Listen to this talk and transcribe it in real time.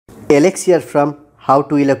Alex here from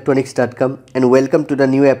howtoelectronics.com and welcome to the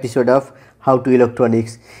new episode of How to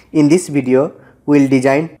Electronics. In this video, we will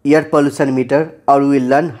design air pollution meter, or we will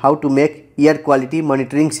learn how to make air quality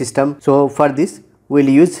monitoring system. So for this, we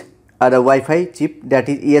will use a Wi-Fi chip, that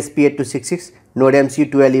is ESP8266 Node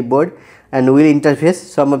MCU2LE board, and we will interface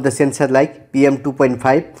some of the sensors like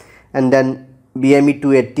PM2.5 and then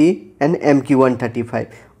BME280 and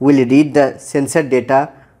MQ135. We will read the sensor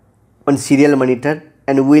data on serial monitor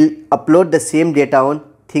and we will upload the same data on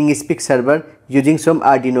Thingspeak Server using some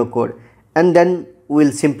Arduino code, and then we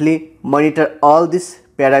will simply monitor all these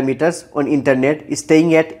parameters on internet,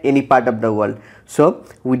 staying at any part of the world. So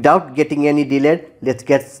without getting any delay, let's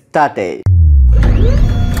get started.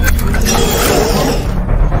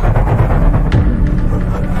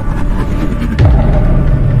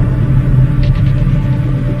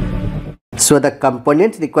 So the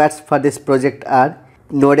components required for this project are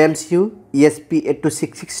Node MCU,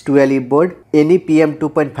 ESP8266 2LE board, any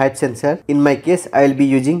PM2.5 sensor. In my case, I will be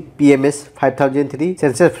using PMS5003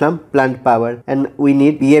 sensor from Plantpower, and we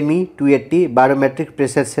need BME280 Barometric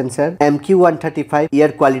Pressure Sensor, MQ135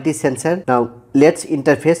 Air Quality Sensor. Now let's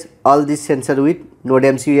interface all these sensors with Node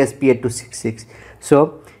MCU ESP8266.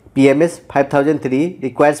 So PMS5003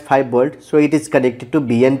 requires 5 volts, so it is connected to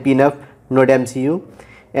BN pin of Node MCU,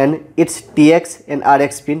 and its TX and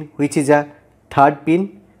RX pin, which is a third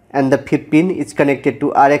pin, and the fifth pin is connected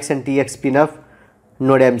to RX and TX pin of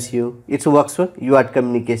Node MCU. It works for UART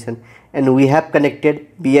communication, and we have connected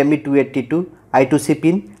BME280 to I2C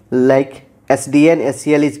pin, like SDA and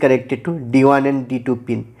SCL is connected to D1 and D2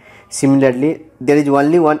 pin. Similarly, there is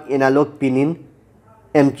only one analog pin in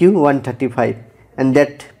MQ135, and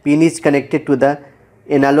that pin is connected to the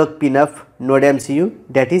analog pin of Node MCU,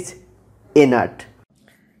 that is NAT.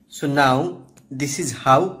 So now this is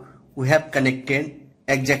how we have connected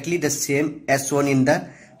exactly the same as shown in the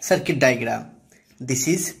circuit diagram. This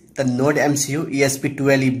is the Node MCU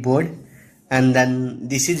ESP2LE board, and then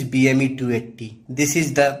this is BME280. This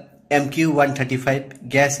is the MQ135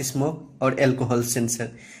 gas, smoke or alcohol sensor.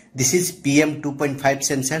 This is PM2.5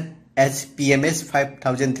 sensor as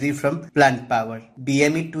PMS5003 from Plantpower.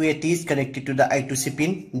 BME280 is connected to the I2C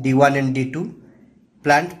pin D1 and D2.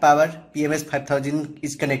 Plantpower PMS5000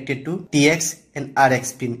 is connected to TX and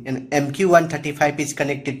RX pin, and MQ135 is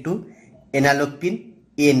connected to analog pin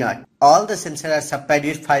A0. All the sensors are supplied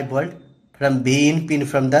with 5 volt from BN pin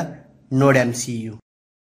from the Node MCU.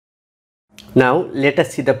 Now let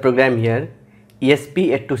us see the program here.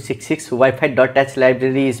 ESP8266 Wi-Fi.h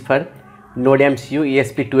library is for Node MCU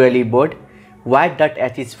ESP2LE board.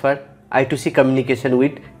 Wire.h is for I2C communication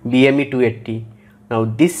with BME280. Now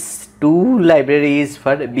this two libraries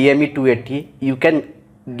for BME280, you can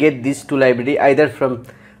get these two library either from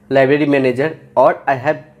library manager, or I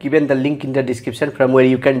have given the link in the description from where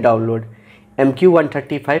you can download.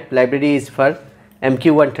 MQ135 library is for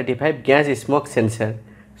MQ135 gas smoke sensor.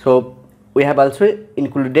 So we have also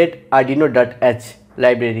included Arduino.h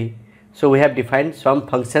library. So we have defined some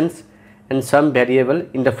functions and some variable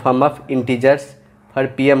in the form of integers for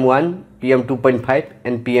PM1, PM2.5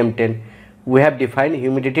 and PM10. We have defined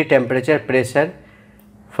humidity, temperature, pressure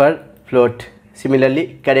for float.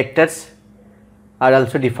 Similarly, characters are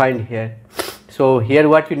also defined here. So here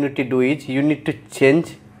what you need to do is you need to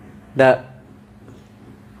change the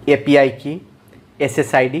API key,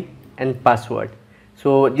 SSID and password.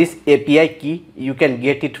 So this API key you can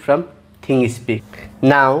get it from Thingspeak.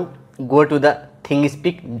 Now go to the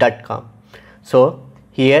thingspeak.com. So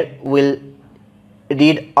here we'll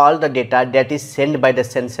read all the data that is sent by the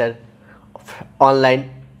sensor online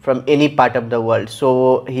from any part of the world.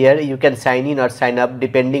 So here you can sign in or sign up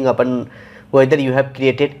depending upon whether you have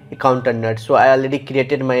created account or not. So I already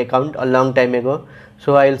created my account a long time ago,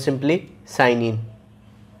 so I will simply sign in.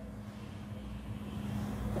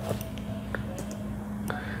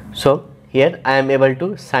 So here I am able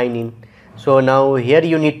to sign in. So now here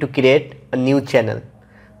you need to create a new channel.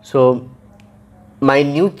 So my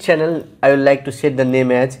new channel, I would like to set the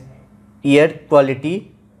name as air quality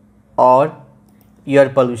or air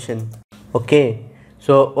pollution. Okay,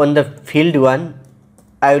 so on the field 1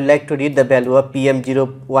 I would like to read the value of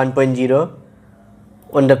PM1.0,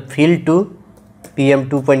 on the field 2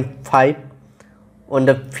 PM2.5, on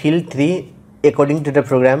the field 3 according to the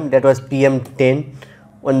program that was PM10,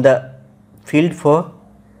 on the field 4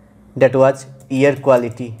 that was air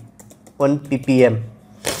quality on ppm,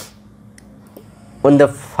 on the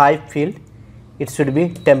 5 field it should be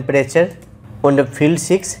temperature, on the field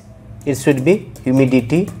 6 it should be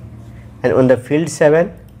humidity, and on the field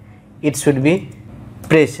 7 it should be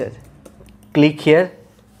pressure. Click here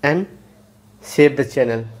and save the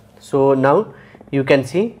channel. So now you can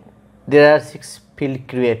see there are 6 fields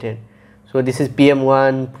created. So this is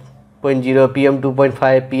PM1.0,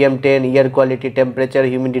 PM2.5, PM10, air quality, temperature,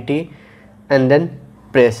 humidity, and then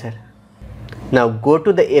pressure. Now go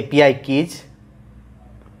to the API keys,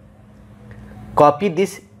 copy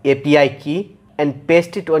this API key and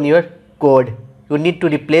paste it on your code. You need to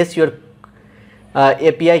replace your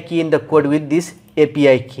API key in the code with this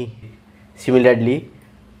API key. Similarly,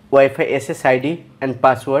 Wi-Fi SSID and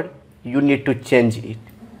password, you need to change it.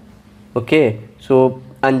 Okay, so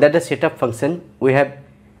under the setup function, we have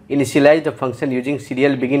initialized the function using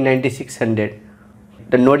serial begin 9600.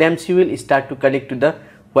 The node MC will start to connect to the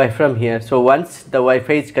Wi-Fi from here. So once the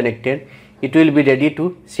Wi-Fi is connected, it will be ready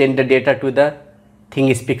to send the data to the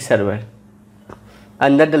Thingspeak server.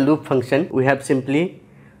 Under the loop function, we have simply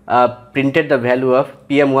printed the value of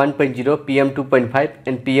PM1.0, PM2.5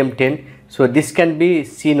 and PM10. So this can be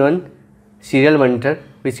seen on serial monitor,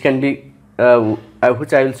 which can be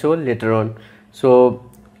which I will show later on. So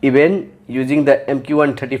even using the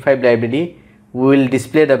MQ135 library, we will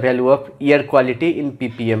display the value of air quality in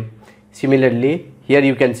ppm. Similarly, here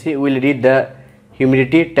you can see we will read the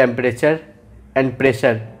humidity, temperature and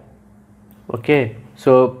pressure. Okay,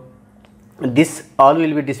 so this all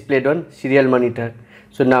will be displayed on serial monitor.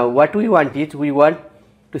 So now what we want is, we want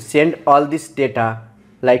to send all this data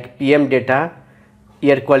like PM data,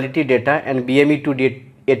 air quality data and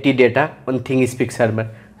BME280 data on Thingspeak server.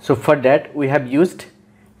 So for that we have used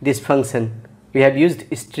this function. We have used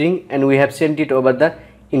string and we have sent it over the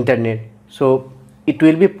internet. So it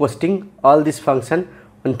will be posting all this function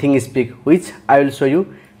on Thingspeak, which I will show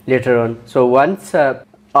you later on. So once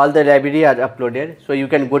all the library are uploaded, so you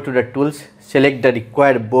can go to the tools, select the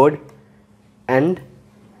required board and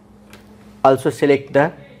also select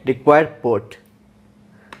the required port.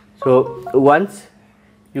 So once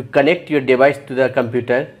you connect your device to the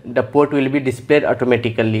computer, the port will be displayed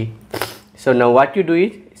automatically. So now what you do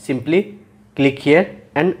is simply click here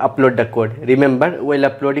and upload the code. Remember, while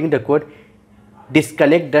uploading the code,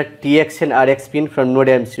 disconnect the TX and RX pin from node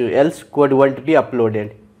MCU, else code won't be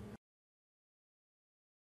uploaded.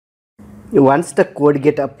 Once the code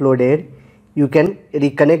get uploaded, you can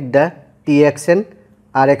reconnect the TX and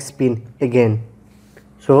RX pin again.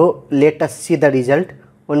 So let us see the result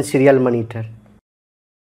on serial monitor.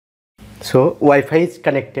 So Wi-Fi is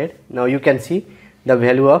connected. Now you can see the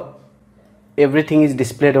value of everything is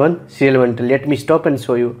displayed on serial monitor. Let me stop and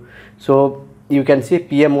show you. So you can see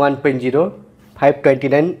PM1.0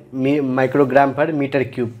 529 microgram per meter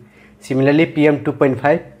cube. Similarly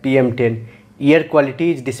PM2.5 PM10. Air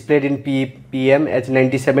quality is displayed in ppm as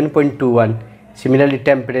 97.21. Similarly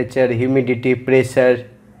temperature, humidity, pressure,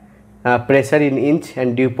 pressure in inch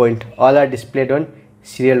and dew point, all are displayed on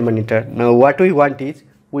serial monitor. Now what we want is,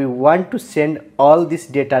 we want to send all this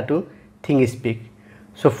data to Thingspeak.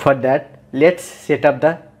 So for that, let's set up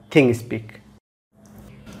the Thingspeak.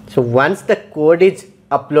 So once the code is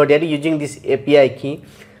uploaded using this API key,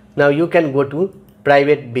 now you can go to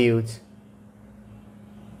private views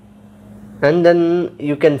and then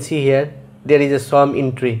you can see here there is a SOM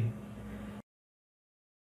entry.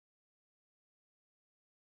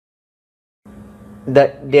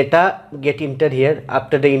 The data get entered here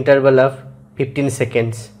after the interval of 15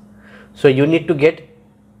 seconds. So you need to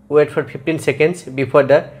wait for 15 seconds before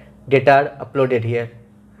the data are uploaded here.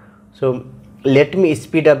 So let me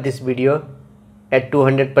speed up this video at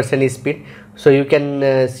 200% speed so you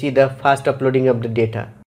can see the fast uploading of the data.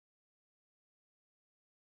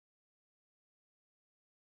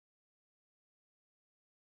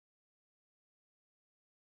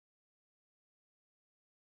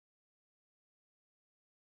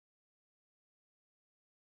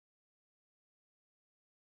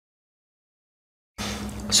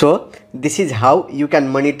 So this is how you can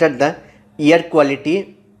monitor the air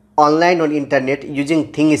quality online on internet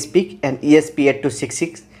using Thingspeak and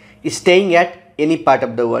ESP8266, staying at any part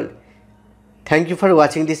of the world. Thank you for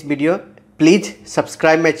watching this video. Please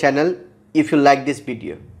subscribe my channel if you like this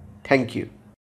video. Thank you.